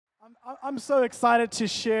I'm so excited to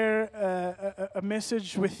share a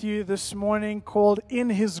message with you this morning called In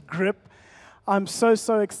His Grip. I'm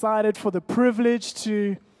so excited for the privilege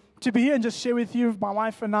to be here and just share with you. My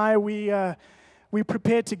wife and I, we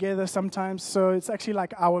prepare together sometimes, so it's actually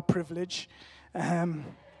like our privilege. Did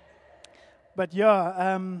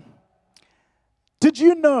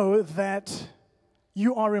you know that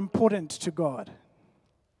you are important to God?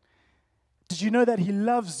 Did you know that He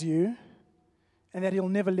loves you and that He'll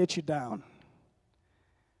never let you down?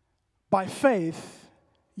 By faith,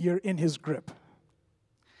 you're in His grip.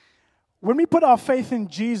 When we put our faith in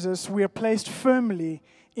Jesus, we are placed firmly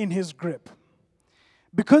in His grip.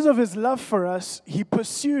 Because of His love for us, He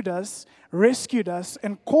pursued us, rescued us,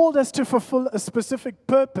 and called us to fulfill a specific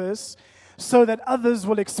purpose so that others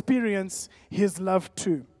will experience His love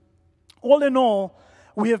too. All in all,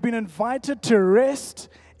 we have been invited to rest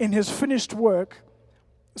in His finished work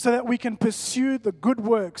so that we can pursue the good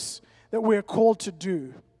works that we're called to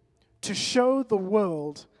do, to show the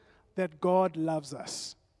world that God loves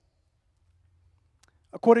us.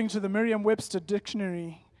 According to the Merriam-Webster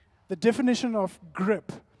dictionary, the definition of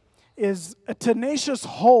grip is a tenacious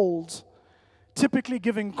hold, typically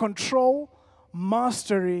giving control,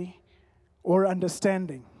 mastery, or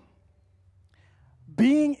understanding.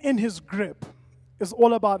 Being in His grip is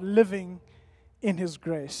all about living in His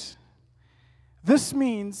grace. This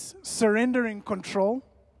means surrendering control,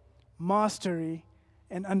 mastery,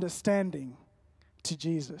 and understanding to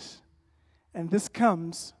Jesus. And this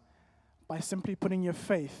comes by simply putting your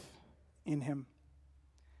faith in Him.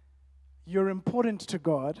 You're important to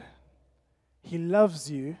God. He loves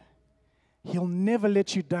you. He'll never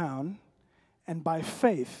let you down. And by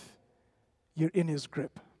faith, you're in His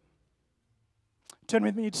grip. Turn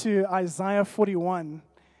with me to Isaiah 41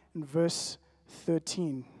 and verse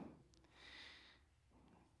 13.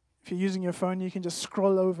 If you're using your phone, you can just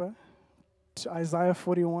scroll over to Isaiah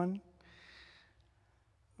 41,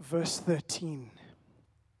 verse 13.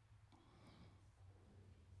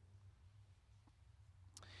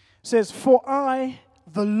 It says, "For I,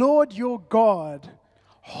 the Lord your God,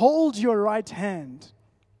 hold your right hand,"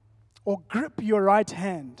 or grip your right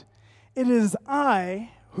hand. "It is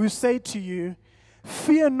I who say to you,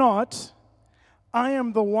 fear not, I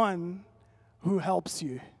am the one who helps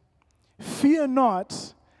you." Fear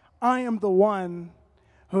not, I am the one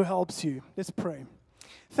who helps you. Let's pray.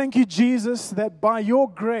 Thank you, Jesus, that by your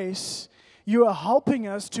grace, you are helping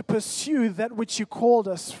us to pursue that which you called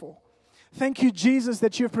us for. Thank you, Jesus,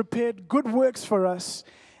 that you have prepared good works for us.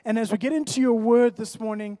 And as we get into your word this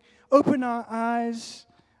morning, open our eyes,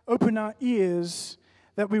 open our ears,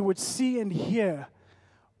 that we would see and hear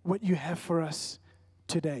what you have for us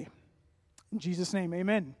today. In Jesus' name,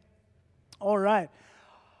 amen. All right.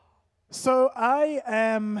 So I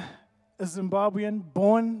am a Zimbabwean,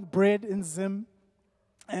 born, bred in Zim,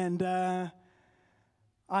 and I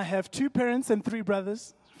have 2 parents and 3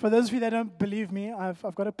 brothers. For those of you that don't believe me, I've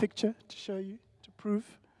got a picture to show you, to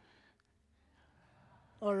prove.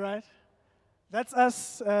 All right. That's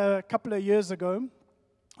us a couple of years ago,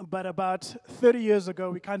 but about 30 years ago,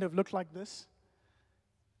 we kind of looked like this.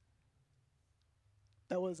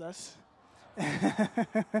 That was us.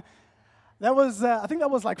 I think that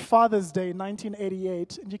was like Father's Day,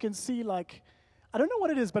 1988. And you can see like, I don't know what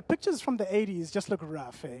it is, but pictures from the 80s just look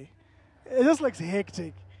rough, eh? It just looks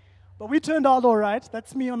hectic. But we turned out all right.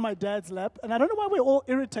 That's me on my dad's lap. And I don't know why we're all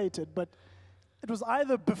irritated, but it was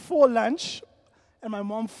either before lunch, and my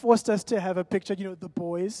mom forced us to have a picture, the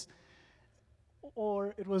boys,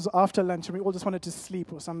 or it was after lunch, and we all just wanted to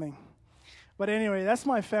sleep or something. But anyway, that's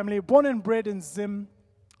my family, born and bred in Zim.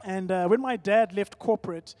 And when my dad left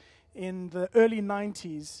corporate in the early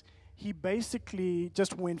 90s, he basically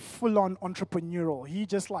just went full-on entrepreneurial. He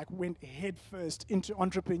just went headfirst into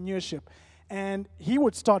entrepreneurship. And he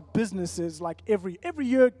would start businesses like every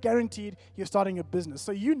year, guaranteed you're starting a business.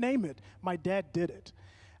 So you name it, my dad did it.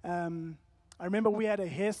 I remember we had a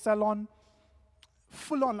hair salon,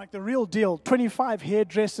 full-on, like the real deal, 25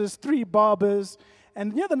 hairdressers, 3 barbers.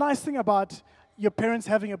 And the nice thing about your parents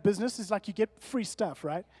having a business is like you get free stuff,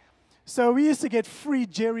 right? So we used to get free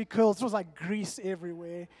Jerry curls. It was like grease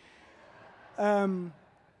everywhere.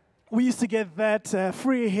 We used to get that,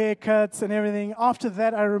 free haircuts and everything. After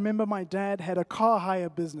that, I remember my dad had a car hire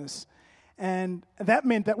business. And that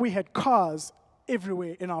meant that we had cars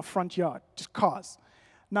everywhere in our front yard, just cars.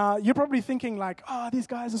 Now, you're probably thinking like, these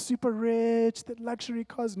guys are super rich, that luxury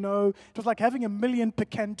cars. No, it was like having 1 million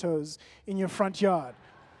Picantos in your front yard.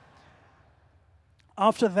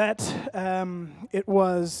 After that, it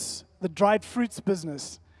was the dried fruits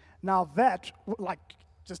business. Now that,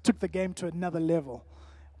 just took the game to another level.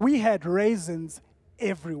 We had raisins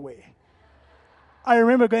everywhere. I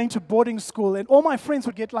remember going to boarding school, and all my friends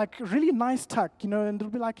would get like really nice tuck, and it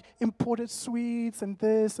would be like imported sweets and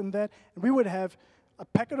this and that. And we would have a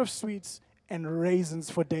packet of sweets and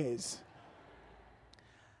raisins for days.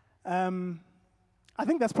 I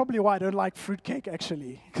think that's probably why I don't like fruitcake,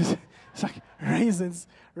 actually, because it's like raisins,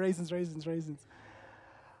 raisins, raisins, raisins.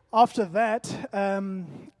 After that,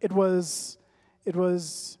 it was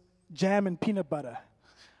jam and peanut butter.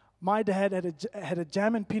 My dad had a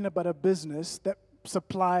jam and peanut butter business that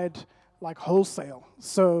supplied like wholesale.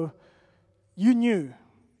 So you knew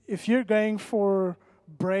if you're going for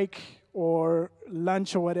break or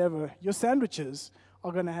lunch or whatever, your sandwiches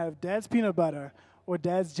are going to have Dad's peanut butter or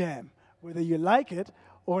Dad's jam, whether you like it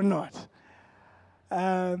or not.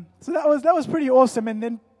 So that was pretty awesome. And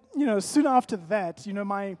then, soon after that,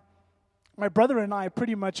 my brother and I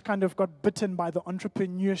pretty much kind of got bitten by the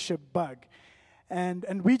entrepreneurship bug.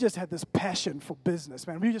 And we just had this passion for business,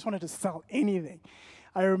 man. We just wanted to sell anything.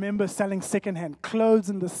 I remember selling secondhand clothes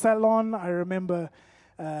in the salon. I remember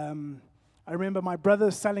my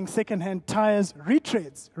brother selling secondhand tires.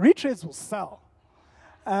 Retreads will sell.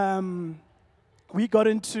 We got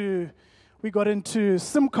into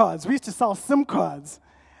SIM cards. We used to sell SIM cards.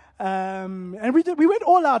 And we went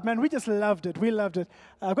all out, man. We just loved it. We loved it.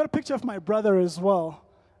 I've got a picture of my brother as well.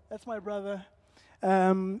 That's my brother.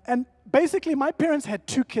 And basically, my parents had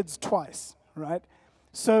 2 kids twice, right?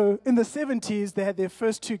 So in the 70s, they had their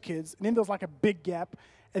first 2 kids, and then there was like a big gap,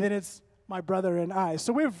 and then it's my brother and I.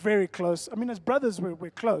 So we're very close. I mean, as brothers,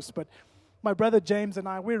 we're close, but my brother James and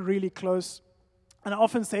I, we're really close. And I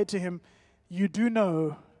often say to him, you do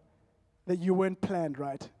know that you weren't planned,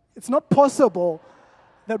 right? It's not possible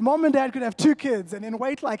that mom and dad could have 2 kids and then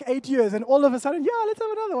wait like 8 years, and all of a sudden, yeah, let's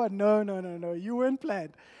have another one. No, you weren't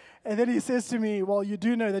planned. And then he says to me, well, you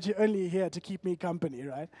do know that you're only here to keep me company,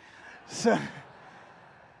 right? So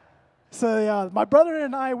yeah, my brother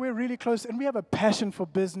and I, we're really close, and we have a passion for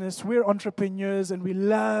business. We're entrepreneurs, and we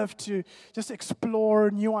love to just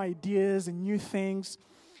explore new ideas and new things.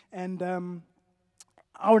 And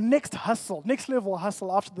our next level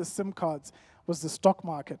hustle after the SIM cards was the stock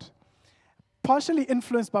market. Partially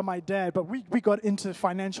influenced by my dad, but we got into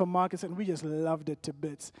financial markets, and we just loved it to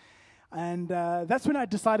bits. And that's when I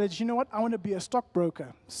decided, you know what, I want to be a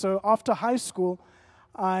stockbroker. So after high school,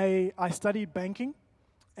 I studied banking.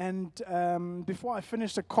 And before I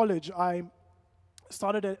finished at college, I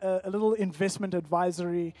started a little investment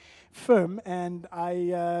advisory firm. And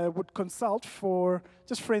I would consult for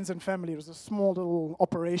just friends and family. It was a small little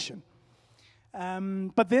operation.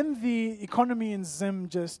 But then the economy in Zim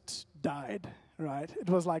just died, right? It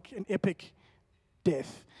was like an epic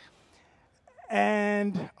death.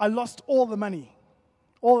 And I lost all the money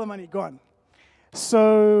gone.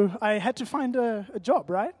 So I had to find a job,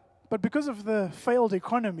 right? But because of the failed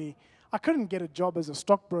economy, I couldn't get a job as a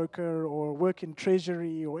stockbroker or work in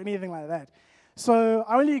treasury or anything like that. So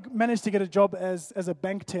I only managed to get a job as a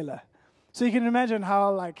bank teller. So you can imagine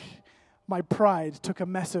how like my pride took a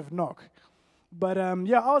massive knock. But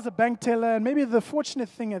yeah, I was a bank teller, and maybe the fortunate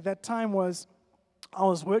thing at that time was I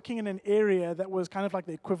was working in an area that was kind of like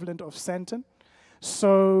the equivalent of Sandton.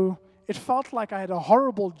 So it felt like I had a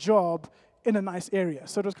horrible job in a nice area.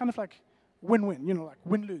 So it was kind of like win-win, like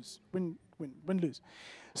win-lose, win-lose.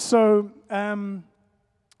 So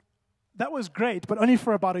that was great, but only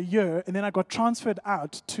for about a year. And then I got transferred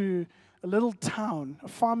out to a little town, a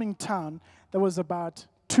farming town that was about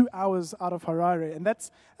 2 hours out of Harare. And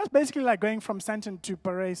that's basically like going from Sandton to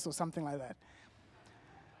Parys or something like that.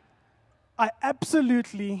 I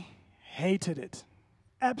absolutely hated it.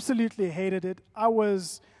 Absolutely hated it. I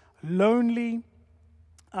was lonely.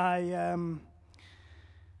 I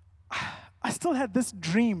still had this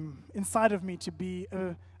dream inside of me to be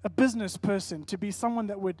a business person, to be someone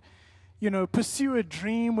that would, pursue a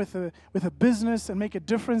dream with a business and make a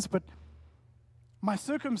difference. But my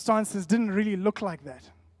circumstances didn't really look like that.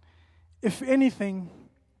 If anything,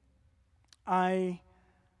 I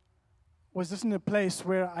was just in a place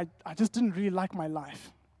where I just didn't really like my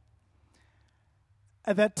life.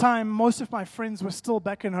 At that time, most of my friends were still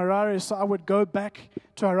back in Harare, so I would go back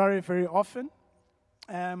to Harare very often.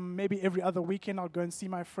 Maybe every other weekend I'll go and see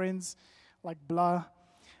my friends, like Blah.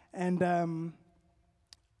 And on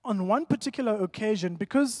one particular occasion,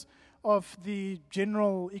 because of the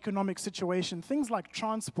general economic situation, things like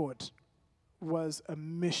transport was a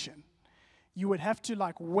mission. You would have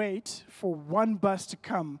to wait for one bus to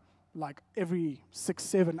come every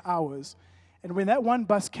 6-7 hours. And when that one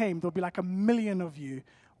bus came, there'll be 1 million of you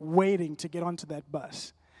waiting to get onto that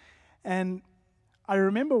bus. And I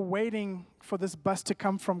remember waiting for this bus to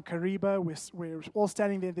come from Kariba. We're all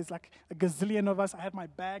standing there. There's like a gazillion of us. I had my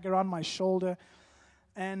bag around my shoulder.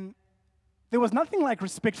 And there was nothing like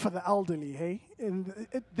respect for the elderly, hey? And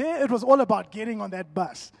it was all about getting on that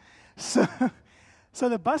bus. So, so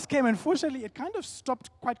the bus came, and fortunately, it kind of stopped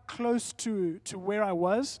quite close to where I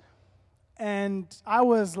was. And I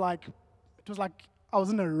was like, it was like I was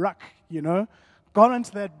in a ruck, you know? Got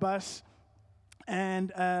onto that bus,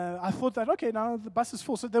 and I thought that, okay, now the bus is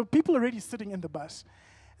full. So there were people already sitting in the bus.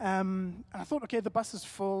 And I thought, okay, the bus is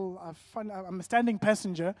full. I'm a standing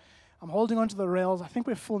passenger. I'm holding onto the rails. I think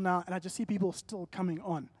we're full now. And I just see people still coming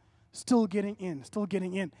on, still getting in.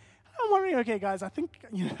 I'm wondering, okay, guys, I think,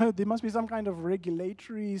 there must be some kind of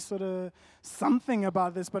regulatory sort of something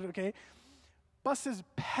about this. But, okay, bus is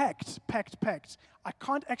packed. I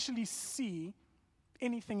can't actually see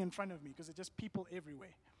anything in front of me because there's just people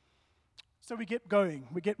everywhere. So we get going,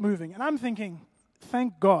 we get moving, and I'm thinking,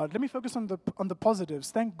 thank God. Let me focus on the positives.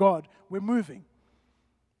 Thank God we're moving.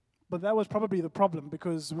 But that was probably the problem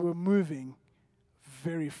because we were moving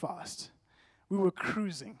very fast. We were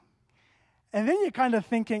cruising. And then you're kind of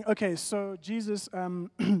thinking, okay, so Jesus, I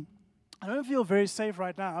don't feel very safe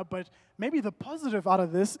right now, but maybe the positive out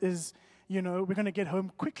of this is, we're going to get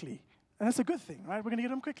home quickly. And that's a good thing, right? We're going to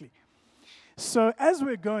get home quickly. So as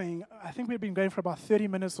we're going, I think we've been going for about 30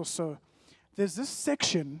 minutes or so. There's this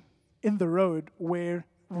section in the road where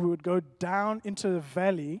we would go down into the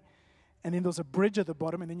valley, and then there's a bridge at the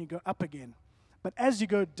bottom, and then you go up again. But as you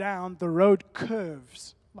go down, the road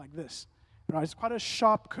curves like this, right? It's quite a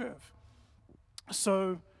sharp curve.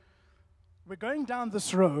 So we're going down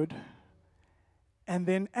this road, and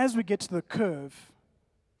then as we get to the curve,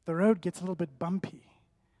 the road gets a little bit bumpy.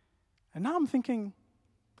 And now I'm thinking,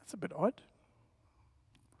 that's a bit odd.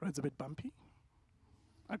 Road's a bit bumpy.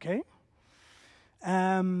 Okay.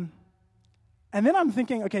 And then I'm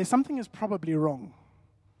thinking, okay, something is probably wrong.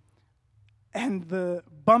 And the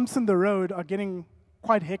bumps in the road are getting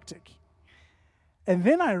quite hectic. And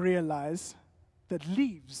then I realize that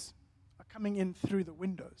leaves are coming in through the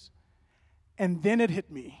windows. And then it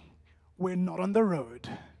hit me. We're not on the road.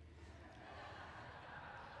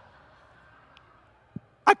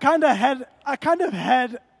 I kind of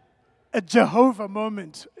had a Jehovah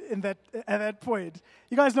moment at that point.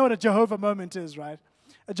 You guys know what a Jehovah moment is, right?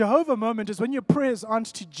 A Jehovah moment is when your prayers aren't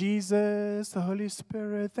to Jesus, the Holy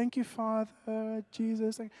Spirit, thank you, Father,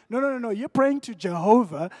 Jesus. No. You're praying to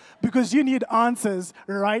Jehovah because you need answers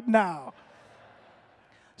right now.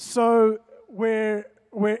 So we're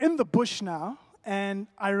in the bush now, and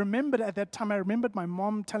I remembered at that time, my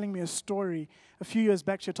mom telling me a story a few years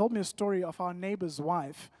back. She told me a story of our neighbor's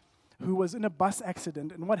wife who was in a bus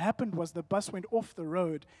accident. And what happened was the bus went off the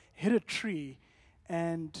road, hit a tree,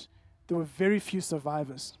 and there were very few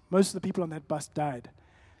survivors. Most of the people on that bus died.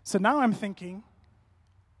 So now I'm thinking,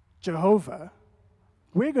 Jehovah,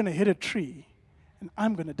 we're going to hit a tree, and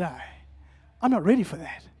I'm going to die. I'm not ready for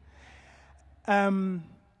that.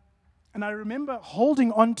 And I remember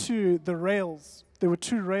holding onto the rails. There were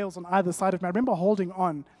 2 rails on either side of me. I remember holding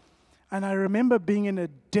on, and I remember being in a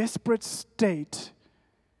desperate state,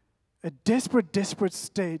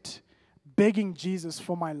 begging Jesus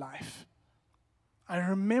for my life. I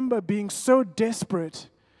remember being so desperate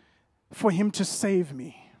for him to save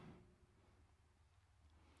me.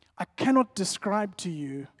 I cannot describe to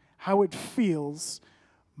you how it feels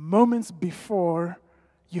moments before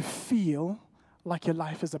you feel like your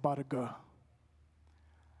life is about to go.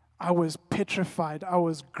 I was petrified. I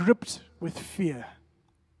was gripped with fear.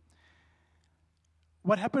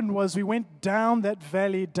 What happened was we went down that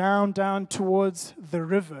valley, down towards the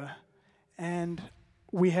river, and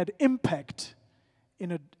we had impact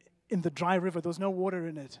in the dry river. There was no water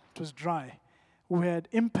in it. It was dry. We had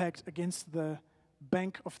impact against the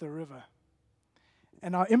bank of the river.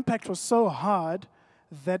 And our impact was so hard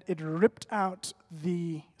that it ripped out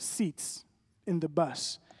the seats in the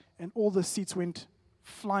bus, and all the seats went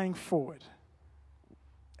flying forward.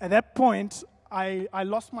 At that point, I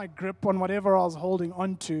lost my grip on whatever I was holding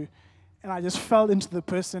onto, and I just fell into the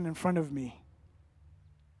person in front of me.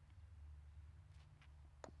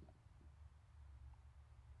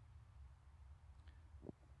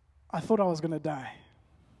 I thought I was going to die.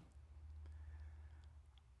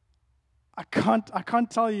 I can't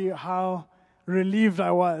tell you how relieved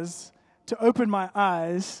I was to open my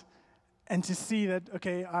eyes and to see that,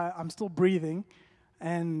 okay, I'm still breathing,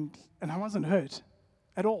 and I wasn't hurt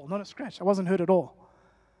at all, not a scratch. I wasn't hurt at all.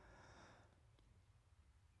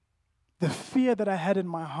 The fear that I had in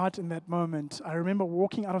my heart in that moment, I remember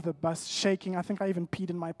walking out of the bus shaking. I think I even peed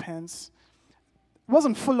in my pants. It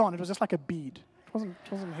wasn't full on. It was just like a bead. It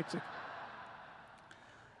wasn't hectic.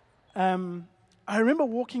 I remember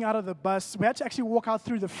walking out of the bus. We had to actually walk out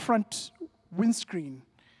through the front windscreen.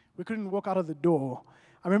 We couldn't walk out of the door.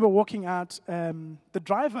 I remember walking out. The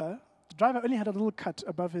driver only had a little cut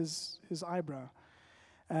above his eyebrow.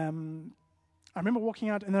 I remember walking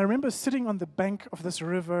out, and I remember sitting on the bank of this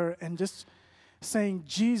river and just saying,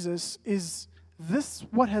 Jesus, is this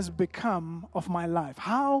what has become of my life?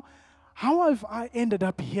 How have I ended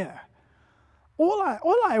up here? All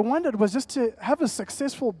I wanted was just to have a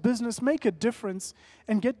successful business, make a difference,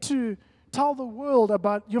 and get to tell the world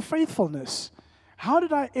about your faithfulness. How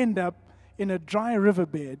did I end up in a dry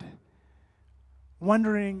riverbed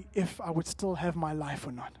wondering if I would still have my life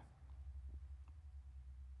or not?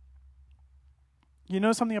 You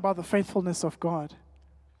know something about the faithfulness of God?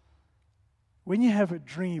 When you have a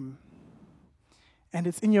dream and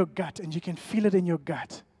it's in your gut and you can feel it in your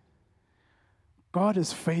gut, God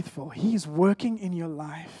is faithful. He's working in your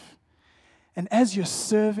life. And as you're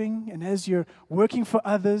serving and as you're working for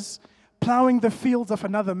others, plowing the fields of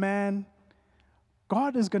another man,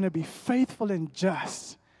 God is going to be faithful and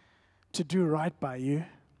just to do right by you.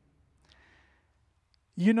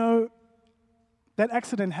 You know, that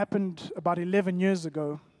accident happened about 11 years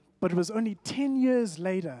ago, but it was only 10 years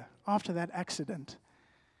later, after that accident,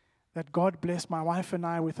 that God blessed my wife and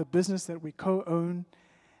I with a business that we co-own,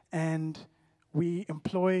 and we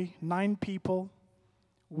employ 9 people.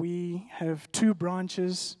 We have 2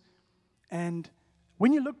 branches, and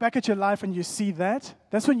when you look back at your life and you see that,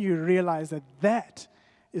 that's when you realize that that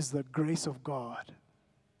is the grace of God.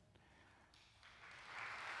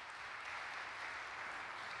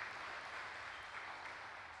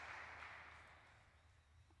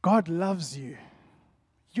 God loves you.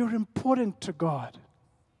 You're important to God.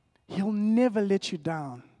 He'll never let you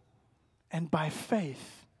down. And by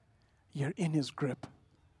faith, you're in His grip.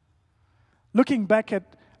 Looking back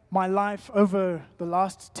at my life over the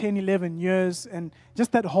last 10, 11 years and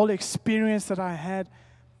just that whole experience that I had,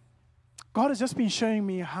 God has just been showing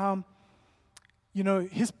me how, you know,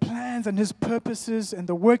 His plans and His purposes and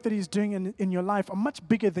the work that He's doing in your life are much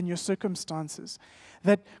bigger than your circumstances.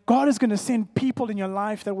 That God is going to send people in your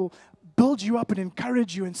life that will build you up and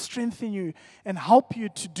encourage you and strengthen you and help you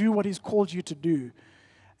to do what He's called you to do.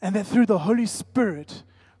 And that through the Holy Spirit,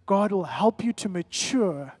 God will help you to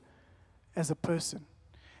mature as a person.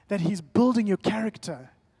 That He's building your character.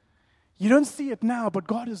 You don't see it now, but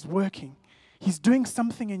God is working. He's doing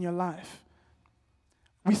something in your life.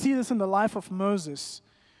 We see this in the life of Moses.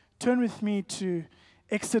 Turn with me to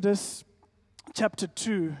Exodus chapter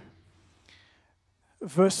 2,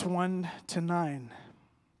 verse 1 to 9.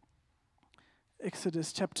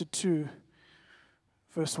 Exodus chapter 2,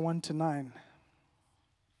 verse 1 to 9.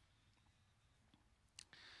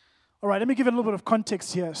 All right, let me give it a little bit of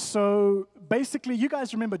context here. So basically, you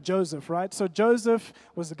guys remember Joseph, right? So Joseph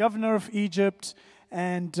was the governor of Egypt,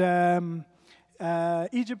 and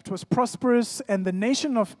Egypt was prosperous, and the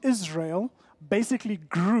nation of Israel basically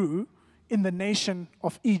grew in the nation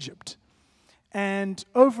of Egypt. And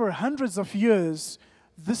over hundreds of years,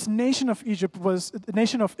 this nation of the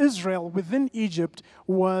nation of Israel within Egypt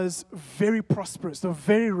was very prosperous. They were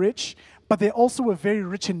very rich, but they also were very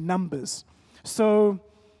rich in numbers. So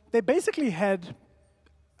they basically had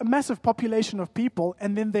a massive population of people,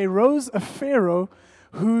 and then they rose a Pharaoh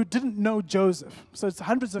who didn't know Joseph. So it's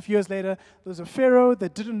hundreds of years later, there was a Pharaoh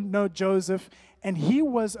that didn't know Joseph, and he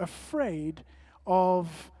was afraid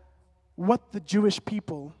of what the Jewish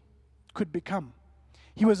people could become.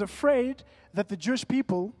 He was afraid that the Jewish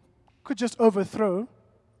people could just overthrow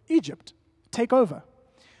Egypt, take over.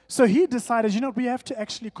 So he decided, we have to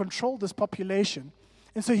actually control this population.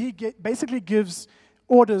 And so he basically gives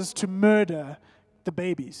orders to murder the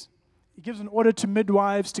babies. He gives an order to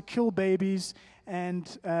midwives to kill babies. And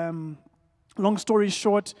long story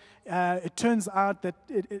short, it turns out that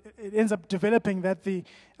it ends up developing that the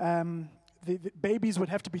babies would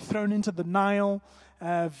have to be thrown into the Nile.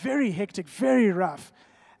 Very hectic, very rough.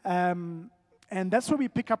 And that's where we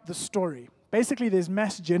pick up the story. Basically, there's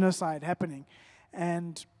mass genocide happening.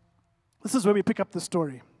 And this is where we pick up the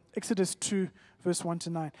story. Exodus 2, verse 1 to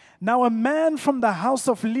 9. Now a man from the house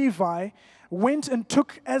of Levi went and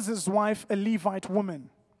took as his wife a Levite woman.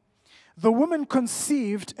 The woman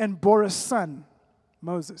conceived and bore a son,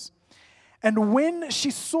 Moses. And when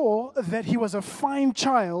she saw that he was a fine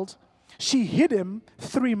child, she hid him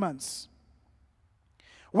 3 months.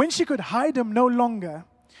 When she could hide him no longer,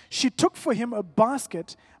 she took for him a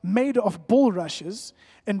basket made of bulrushes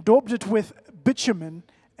and daubed it with bitumen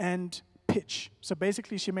and pitch. So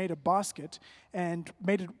basically, she made a basket and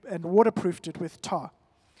waterproofed it with tar.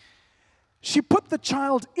 She put the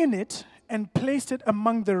child in it and placed it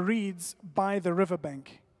among the reeds by the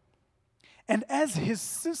riverbank. And as his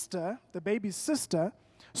sister, the baby's sister,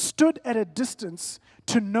 stood at a distance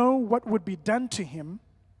to know what would be done to him,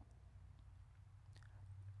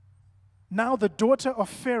 now the daughter of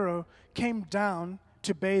Pharaoh came down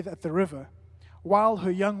to bathe at the river, while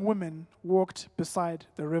her young women walked beside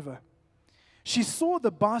the river. She saw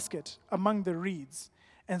the basket among the reeds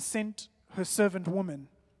and sent her servant woman,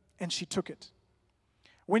 and she took it.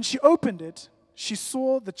 When she opened it, she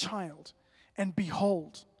saw the child, and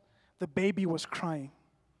behold, the baby was crying.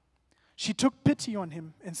 She took pity on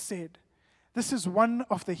him and said, "This is one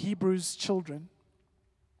of the Hebrews' children."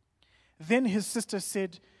 Then his sister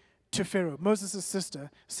said to Pharaoh, Moses' sister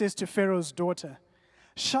says to Pharaoh's daughter,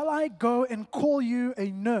 "Shall I go and call you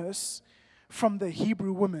a nurse from the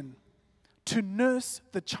Hebrew women to nurse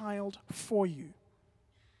the child for you?"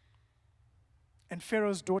 And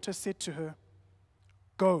Pharaoh's daughter said to her,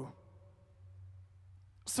 "Go."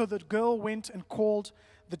 So the girl went and called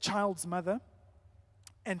the child's mother,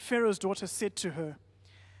 and Pharaoh's daughter said to her,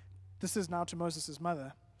 this is now to Moses'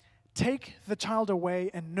 mother, "Take the child away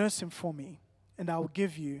and nurse him for me, and I will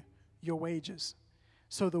give you your wages."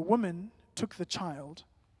 So the woman took the child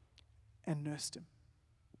and nursed him.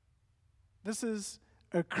 This is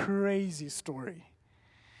a crazy story.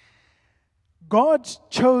 God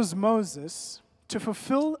chose Moses to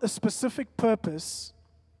fulfill a specific purpose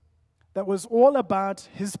that was all about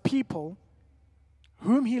his people,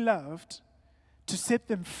 whom he loved, to set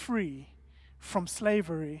them free from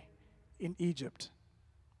slavery in Egypt.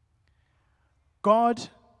 God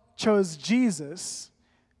chose Jesus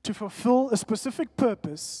to fulfill a specific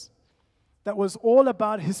purpose that was all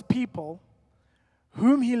about his people,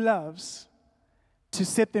 whom he loves, to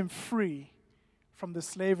set them free from the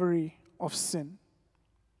slavery of sin.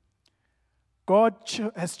 God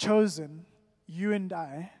has chosen you and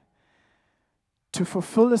I to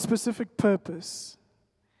fulfill a specific purpose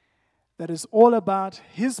that is all about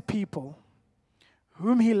his people,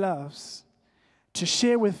 whom he loves, to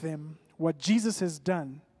share with them what Jesus has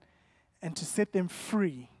done and to set them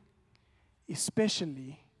free,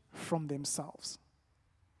 especially from themselves.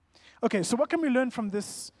 Okay, so what can we learn from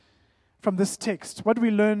this text? What do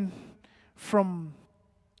we learn from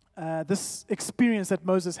this experience that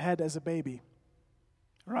Moses had as a baby?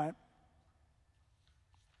 Right?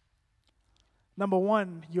 Number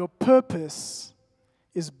one, your purpose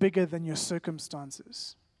is bigger than your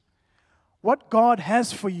circumstances. What God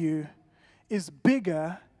has for you is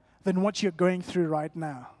bigger than what you're going through right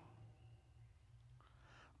now.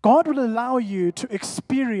 God will allow you to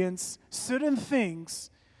experience certain things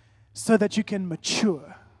so that you can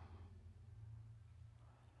mature.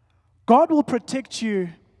 God will protect you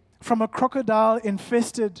from a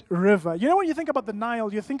crocodile-infested river. You know, when you think about the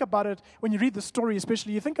Nile, you think about it, when you read the story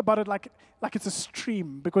especially, you think about it like it's a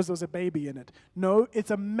stream because there was a baby in it. No,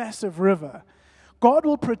 it's a massive river. God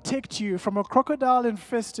will protect you from a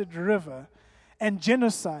crocodile-infested river and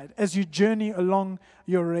genocide as you journey along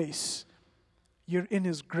your race. You're in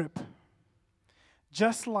his grip.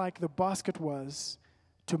 Just like the basket was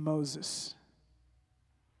to Moses.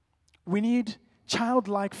 We need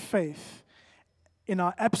childlike faith in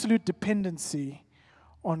our absolute dependency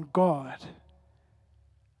on God.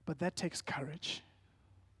 But that takes courage.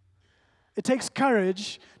 It takes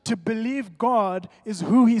courage to believe God is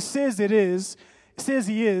who he says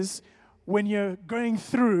he is when you're going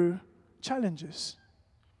through challenges.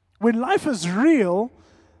 When life is real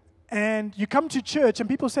and you come to church and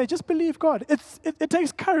people say, just believe God. It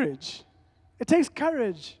takes courage. It takes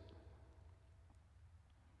courage.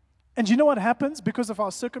 And you know what happens because of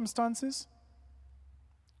our circumstances?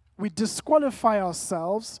 We disqualify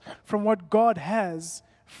ourselves from what God has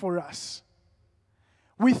for us.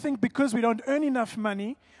 We think because we don't earn enough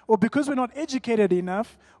money, or because we're not educated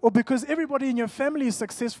enough, or because everybody in your family is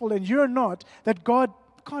successful and you're not, that God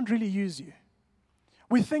can't really use you.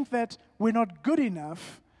 We think that we're not good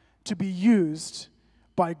enough to be used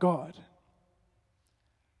by God.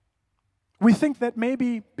 We think that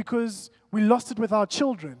maybe because we lost it with our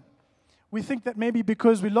children. We think that maybe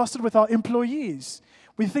because we lost it with our employees.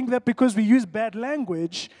 We think that because we use bad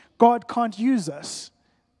language, God can't use us.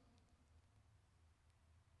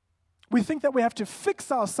 We think that we have to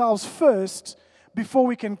fix ourselves first before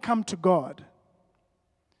we can come to God.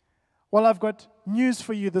 Well, I've got news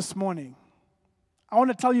for you this morning. I want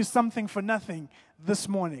to tell you something for nothing this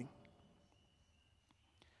morning.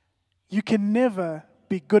 You can never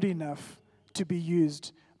be good enough to be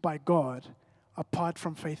used by God apart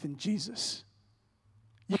from faith in Jesus.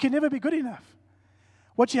 You can never be good enough.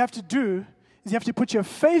 What you have to do is you have to put your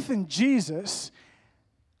faith in Jesus,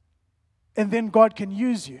 and then God can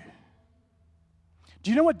use you.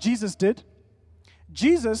 Do you know what Jesus did?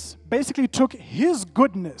 Jesus basically took his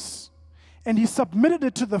goodness and he submitted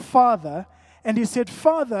it to the Father, and he said,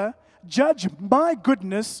 Father, judge my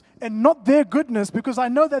goodness and not their goodness, because I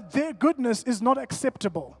know that their goodness is not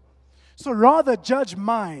acceptable. So rather judge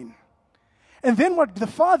mine. And then what the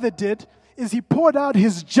Father did is he poured out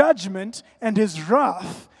his judgment and his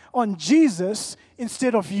wrath on Jesus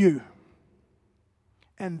instead of you.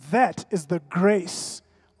 And that is the grace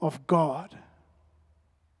of God.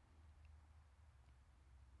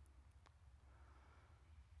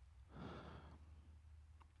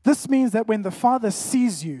 This means that when the Father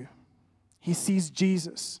sees you, he sees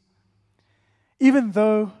Jesus. Even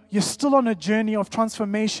though you're still on a journey of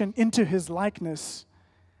transformation into his likeness,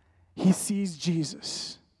 he sees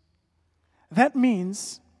Jesus. That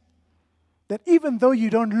means that even though you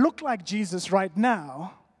don't look like Jesus right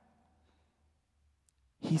now,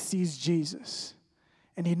 he sees Jesus.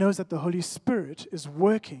 And he knows that the Holy Spirit is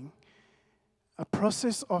working a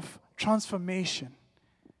process of transformation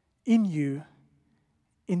in you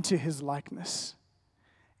into his likeness.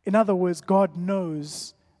 In other words, God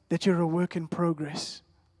knows that you're a work in progress.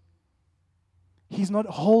 He's not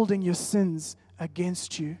holding your sins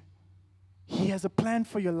against you. He has a plan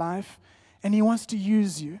for your life, and he wants to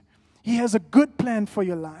use you. He has a good plan for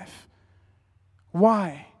your life.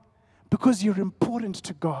 Why? Because you're important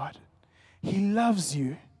to God. He loves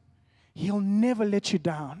you. He'll never let you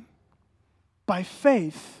down. By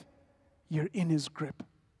faith, you're in his grip.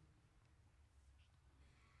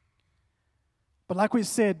 But like we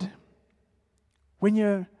said, when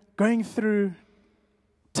you're going through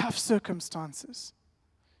tough circumstances,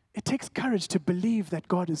 it takes courage to believe that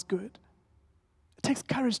God is good. It takes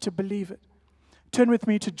courage to believe it. Turn with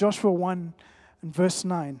me to Joshua 1 and verse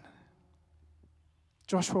 9.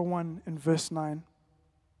 Joshua 1 and verse 9.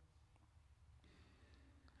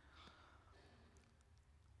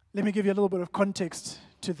 Let me give you a little bit of context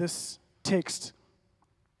to this text.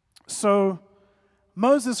 So,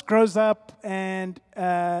 Moses grows up and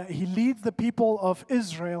he leads the people of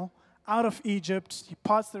Israel out of Egypt.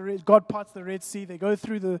 God parts the Red Sea. They go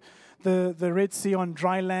through the Red Sea on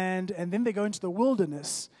dry land, and then they go into the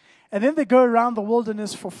wilderness. And then they go around the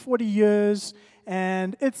wilderness for 40 years,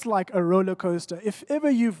 and it's like a roller coaster. If ever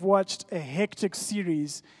you've watched a hectic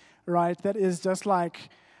series, right, that is just like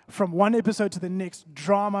from one episode to the next,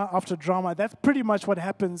 drama after drama, that's pretty much what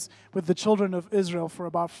happens with the children of Israel for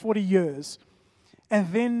about 40 years.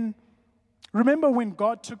 And then, remember when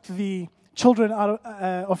God took the children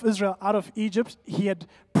of Israel out of Egypt, he had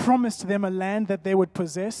promised them a land that they would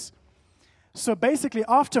possess. So basically,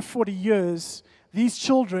 after 40 years, these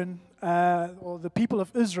children, or the people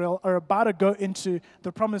of Israel, are about to go into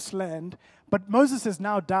the promised land. But Moses has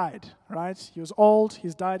now died, right? He was old,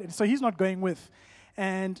 he's died, and so he's not going with.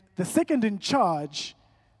 And the second in charge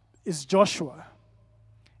is Joshua.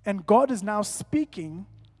 And God is now speaking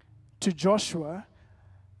to Joshua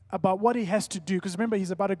about what he has to do. Because remember,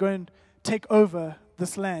 he's about to go and take over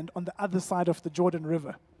this land on the other side of the Jordan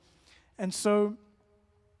River. And so,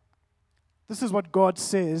 this is what God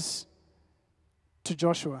says to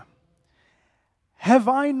Joshua. Have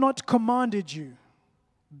I not commanded you?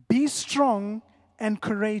 Be strong and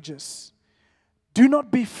courageous. Do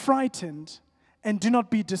not be frightened and do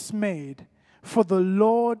not be dismayed, for the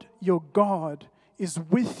Lord your God is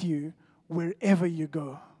with you wherever you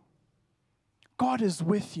go. God is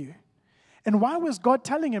with you. And why was God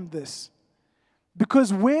telling him this?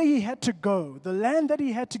 Because where he had to go, the land that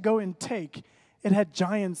he had to go and take, it had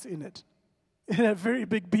giants in it. It had very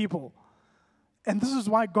big people. And this is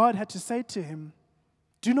why God had to say to him,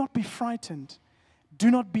 do not be frightened. Do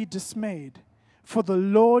not be dismayed. For the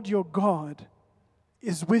Lord your God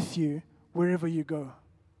is with you wherever you go.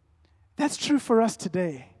 That's true for us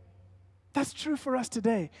today. That's true for us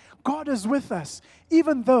today. God is with us,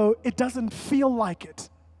 even though it doesn't feel like it.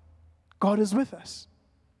 God is with us.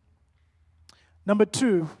 Number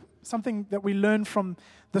 2, something that we learn from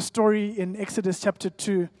the story in Exodus chapter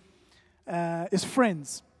 2 is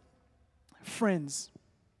friends. Friends.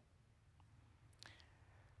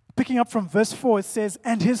 Picking up from verse 4, it says,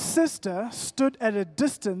 and his sister stood at a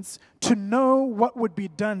distance to know what would be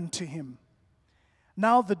done to him.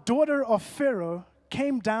 Now the daughter of Pharaoh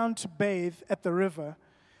came down to bathe at the river,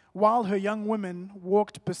 while her young women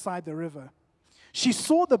walked beside the river. She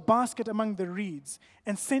saw the basket among the reeds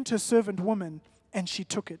and sent her servant woman, and she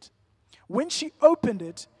took it. When she opened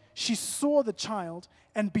it, she saw the child,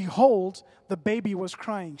 and behold, the baby was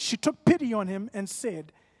crying. She took pity on him and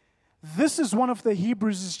said, this is one of the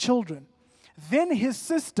Hebrews' children. Then his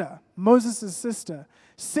sister, Moses' sister,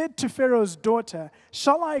 said to Pharaoh's daughter,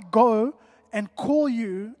 shall I go and call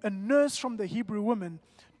you a nurse from the Hebrew women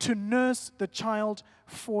to nurse the child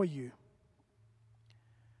for you."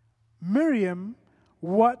 Miriam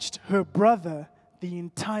watched her brother the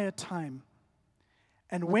entire time,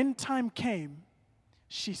 and when time came,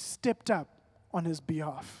 she stepped up on his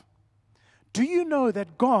behalf. Do you know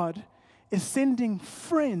that God is sending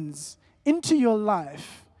friends into your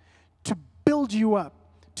life to build you up,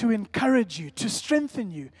 to encourage you, to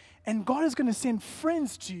strengthen you? And God is going to send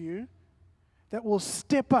friends to you that will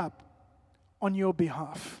step up on your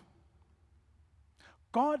behalf.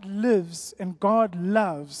 God lives and God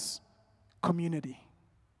loves community.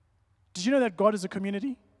 Did you know that God is a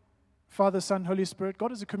community? Father, Son, Holy Spirit.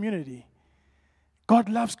 God is a community. God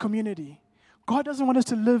loves community. God doesn't want us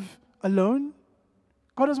to live alone.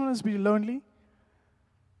 God doesn't want us to be lonely.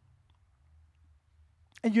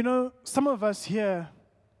 And you know, some of us here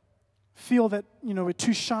feel that, we're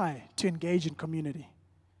too shy to engage in community.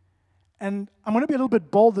 And I'm going to be a little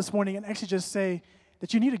bit bold this morning and actually just say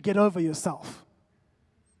that you need to get over yourself.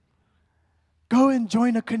 Go and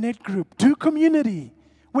join a connect group. Do community.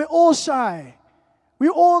 We're all shy. We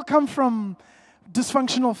all come from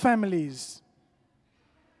dysfunctional families.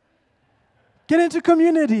 Get into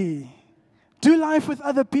community. Do life with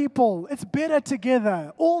other people. It's better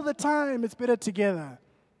together. All the time, it's better together.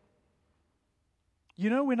 You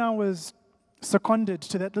know, when I was seconded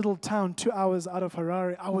to that little town 2 hours out of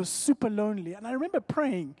Harare, I was super lonely. And I remember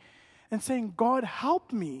praying and saying, God,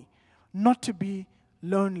 help me not to be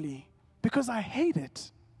lonely, because I hate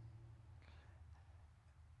it.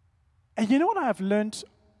 And you know what I've learned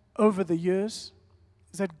over the years?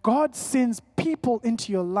 Is that God sends people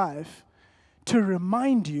into your life to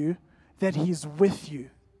remind you that He's with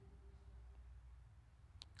you.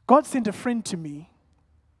 God sent a friend to me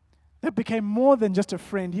that became more than just a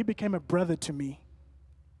friend. He became a brother to me.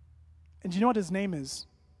 And do you know what his name is?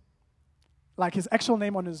 Like his actual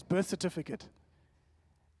name on his birth certificate.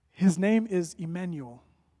 His name is Emmanuel.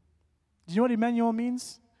 Do you know what Emmanuel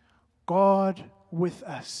means? God with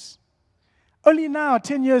us. Only now,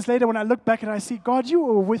 10 years later, when I look back and I see, God, you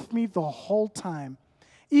were with me the whole time.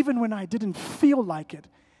 Even when I didn't feel like it,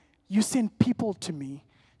 you sent people to me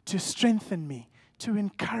to strengthen me, to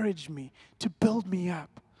encourage me, to build me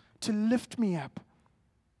up, to lift me up,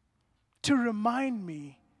 to remind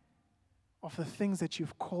me of the things that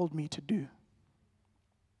you've called me to do.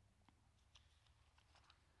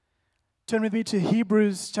 Turn with me to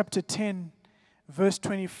Hebrews chapter 10, verse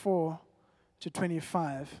 24 to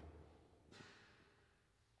 25.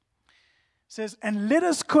 It says, "And let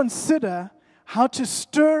us consider how to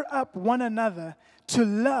stir up one another to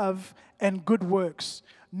love and good works,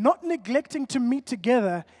 not neglecting to meet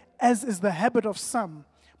together, as is the habit of some,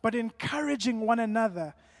 but encouraging one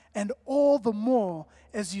another, and all the more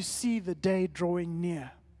as you see the day drawing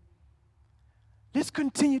near." Let's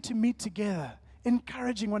continue to meet together,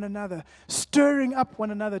 encouraging one another, stirring up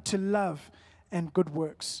one another to love and good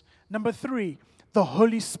works. Number 3, the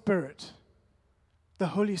Holy Spirit. The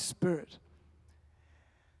Holy Spirit.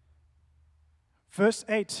 Verse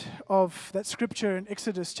 8 of that scripture in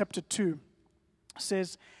Exodus chapter 2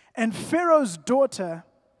 says, "And Pharaoh's daughter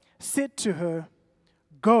said to her,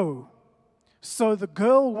 'Go.' So the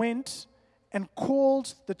girl went and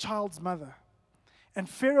called the child's mother. And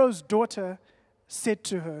Pharaoh's daughter said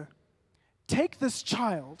to her, 'Take this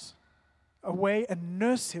child away and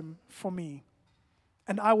nurse him for me,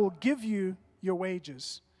 and I will give you your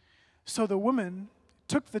wages.' So the woman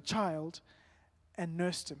took the child and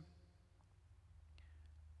nursed him."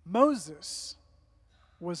 Moses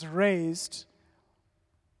was raised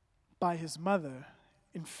by his mother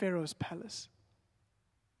in Pharaoh's palace.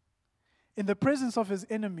 In the presence of his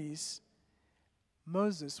enemies,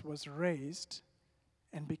 Moses was raised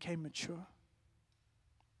and became mature.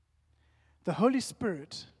 The Holy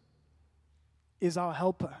Spirit is our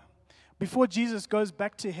helper. Before Jesus goes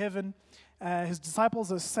back to heaven, his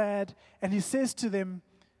disciples are sad, and he says to them,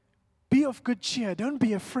 "Be of good cheer, don't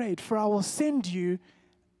be afraid, for I will send you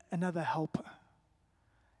another helper."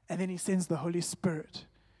 And then he sends the Holy Spirit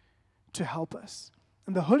to help us.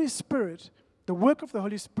 And the Holy Spirit, the work of the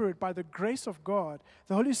Holy Spirit, by the grace of God,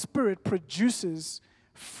 the Holy Spirit produces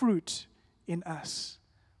fruit in us,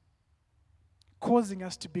 causing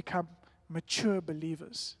us to become mature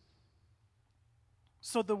believers.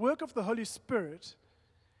 So the work of the Holy Spirit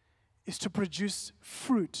is to produce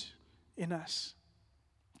fruit in us.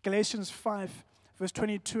 Galatians 5, verse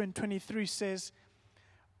 22 and 23 says,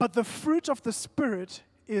 "But the fruit of the Spirit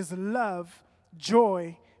is love,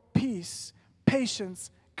 joy, peace, patience,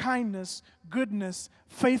 kindness, goodness,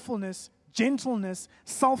 faithfulness, gentleness,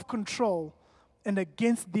 self-control. And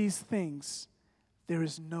against these things there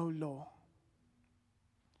is no law."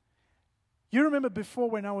 You remember before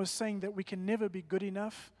when I was saying that we can never be good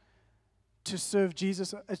enough to serve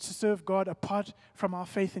Jesus, to serve God apart from our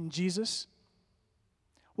faith in Jesus?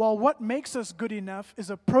 Well, what makes us good enough is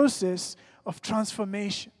a process of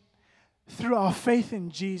transformation through our faith in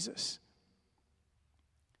Jesus.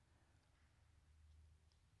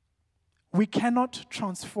 We cannot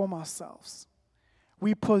transform ourselves.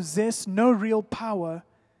 We possess no real power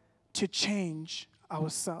to change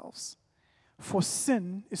ourselves, for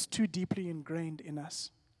sin is too deeply ingrained in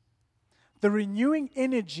us. The renewing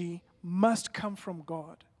energy must come from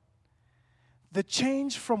God. The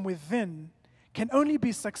change from within can only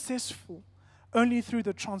be successful only through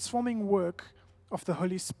the transforming work of the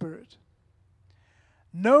Holy Spirit.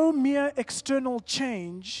 No mere external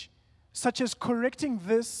change, such as correcting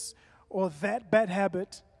this or that bad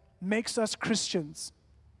habit, makes us Christians.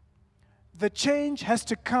 The change has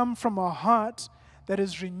to come from a heart that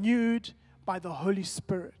is renewed by the Holy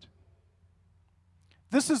Spirit.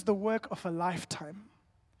 This is the work of a lifetime,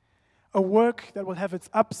 a work that will have its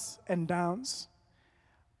ups and downs,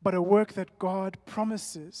 but a work that God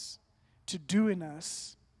promises to do in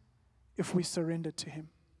us if we surrender to Him.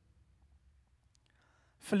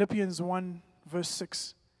 Philippians 1 verse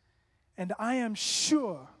 6, and I am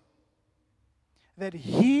sure that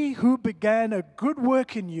He who began a good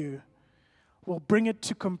work in you will bring it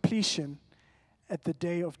to completion at the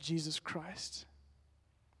day of Jesus Christ.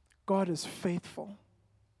 God is faithful.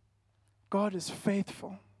 God is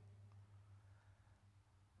faithful.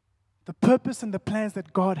 The purpose and the plans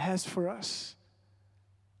that God has for us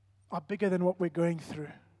are bigger than what we're going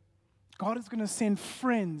through. God is going to send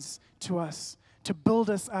friends to us to build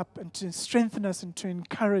us up and to strengthen us and to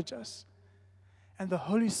encourage us. And the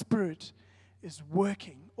Holy Spirit is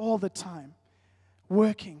working all the time,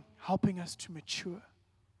 working, helping us to mature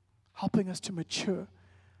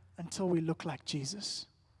until we look like Jesus.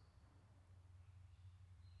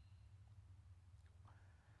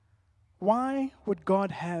 Why would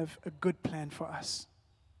God have a good plan for us?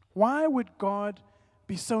 Why would God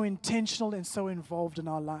be so intentional and so involved in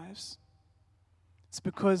our lives? It's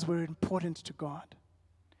because we're important to God.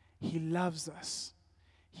 He loves us.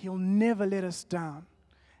 He'll never let us down.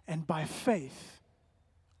 And by faith,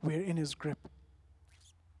 we're in His grip.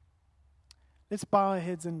 Let's bow our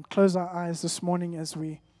heads and close our eyes this morning as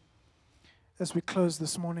we close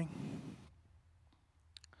this morning.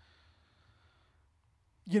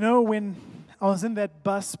 You know, when I was in that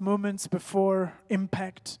bus moments before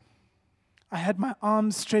impact, I had my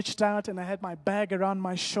arms stretched out and I had my bag around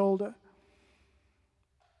my shoulder.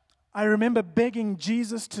 I remember begging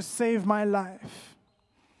Jesus to save my life.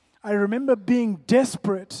 I remember being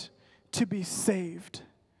desperate to be saved,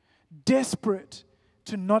 desperate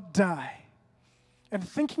to not die. And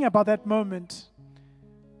thinking about that moment,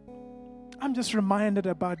 I'm just reminded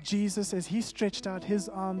about Jesus as He stretched out His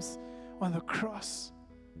arms on the cross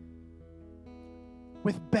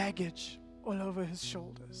with baggage all over His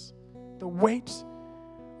shoulders, the weight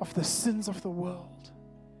of the sins of the world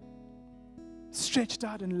stretched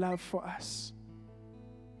out in love for us.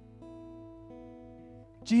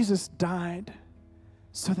 Jesus died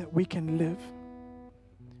so that we can live.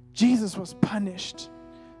 Jesus was punished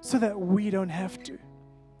so that we don't have to,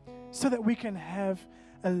 so that we can have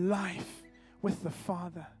a life with the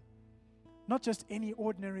Father. Not just any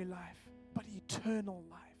ordinary life, but eternal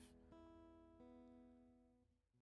life.